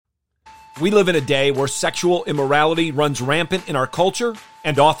We live in a day where sexual immorality runs rampant in our culture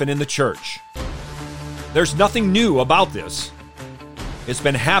and often in the church. There's nothing new about this. It's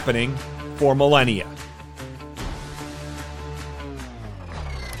been happening for millennia.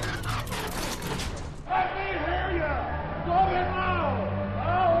 Let me hear you! Go it loud!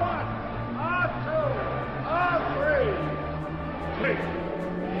 All 1, all 2, all 3. Please.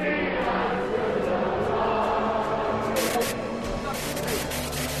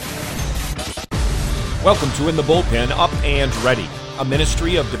 Welcome to In the Bullpen, Up and Ready, a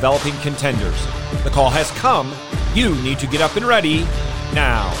ministry of developing contenders. The call has come. You need to get up and ready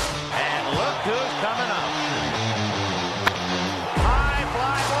now. And look who's coming up. High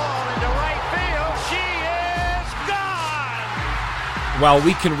fly ball into right field. She is gone. While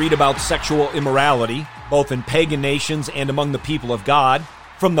we can read about sexual immorality, both in pagan nations and among the people of God,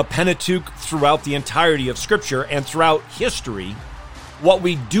 from the Pentateuch throughout the entirety of Scripture and throughout history, what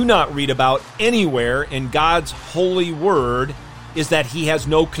we do not read about anywhere in God's holy word is that he has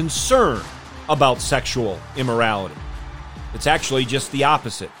no concern about sexual immorality. It's actually just the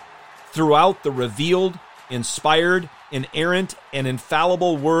opposite. Throughout the revealed, inspired, inerrant, and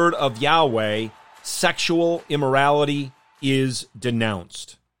infallible word of Yahweh, sexual immorality is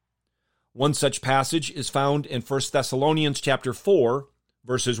denounced. One such passage is found in 1 Thessalonians chapter 4,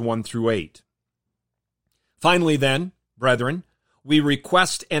 verses 1 through 8. Finally then, brethren, we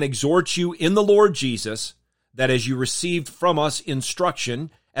request and exhort you in the Lord Jesus that as you received from us instruction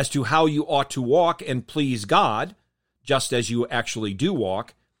as to how you ought to walk and please God, just as you actually do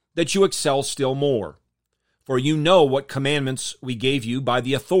walk, that you excel still more. For you know what commandments we gave you by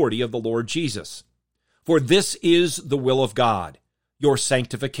the authority of the Lord Jesus. For this is the will of God, your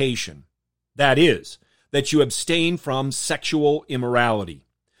sanctification. That is, that you abstain from sexual immorality,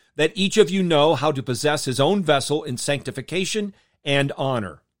 that each of you know how to possess his own vessel in sanctification and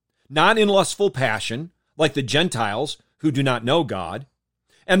honor, not in lustful passion, like the Gentiles who do not know God,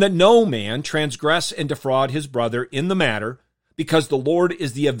 and that no man transgress and defraud his brother in the matter, because the Lord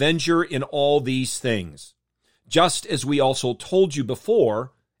is the avenger in all these things, just as we also told you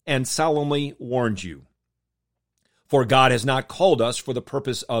before and solemnly warned you. For God has not called us for the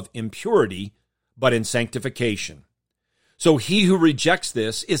purpose of impurity, but in sanctification. So he who rejects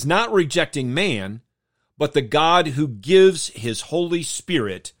this is not rejecting man, but the God who gives his Holy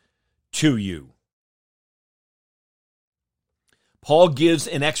Spirit to you. Paul gives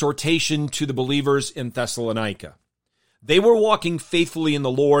an exhortation to the believers in Thessalonica. They were walking faithfully in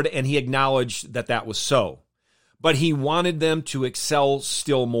the Lord, and he acknowledged that that was so. But he wanted them to excel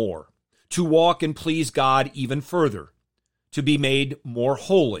still more, to walk and please God even further, to be made more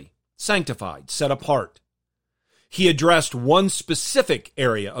holy, sanctified, set apart. He addressed one specific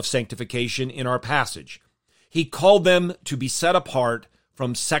area of sanctification in our passage. He called them to be set apart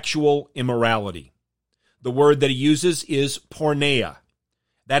from sexual immorality. The word that he uses is porneia.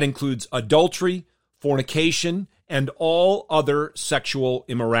 That includes adultery, fornication, and all other sexual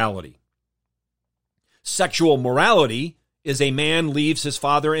immorality. Sexual morality is a man leaves his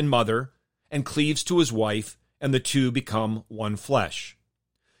father and mother and cleaves to his wife, and the two become one flesh.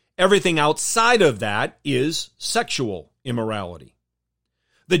 Everything outside of that is sexual immorality.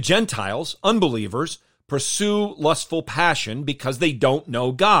 The Gentiles, unbelievers, pursue lustful passion because they don't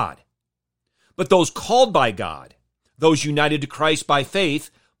know God. But those called by God, those united to Christ by faith,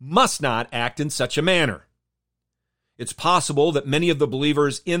 must not act in such a manner. It's possible that many of the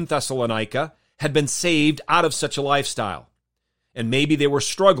believers in Thessalonica had been saved out of such a lifestyle, and maybe they were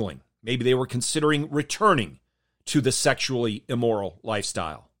struggling, maybe they were considering returning to the sexually immoral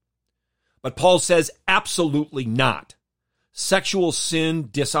lifestyle. But Paul says absolutely not. Sexual sin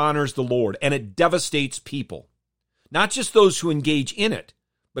dishonors the Lord, and it devastates people. Not just those who engage in it,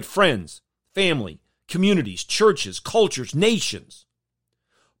 but friends, family, communities, churches, cultures, nations.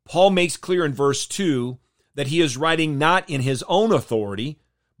 Paul makes clear in verse 2 that he is writing not in his own authority,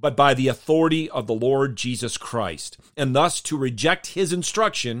 but by the authority of the Lord Jesus Christ. And thus to reject his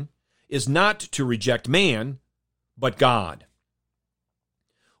instruction is not to reject man, but God.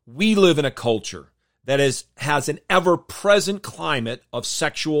 We live in a culture that has an ever-present climate of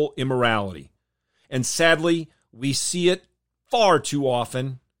sexual immorality. And sadly, we see it far too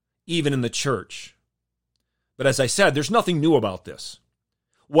often, even in the church. But as I said, there's nothing new about this.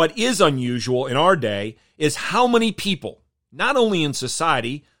 What is unusual in our day is how many people, not only in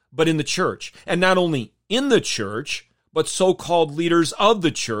society, but in the church, and not only in the church, but so-called leaders of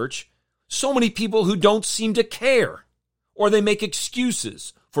the church, so many people who don't seem to care, or they make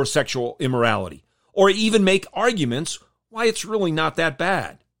excuses for sexual immorality, or even make arguments why it's really not that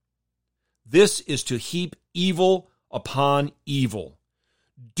bad. This is to heap evil upon evil.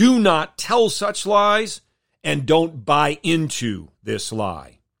 Do not tell such lies, and don't buy into this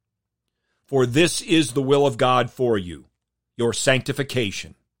lie. For this is the will of God for you, your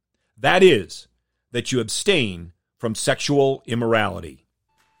sanctification. That is, that you abstain from sexual immorality.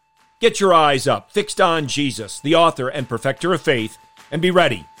 Get your eyes up, fixed on Jesus, the author and perfecter of faith, and be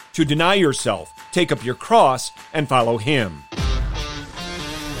ready to deny yourself, take up your cross, and follow him.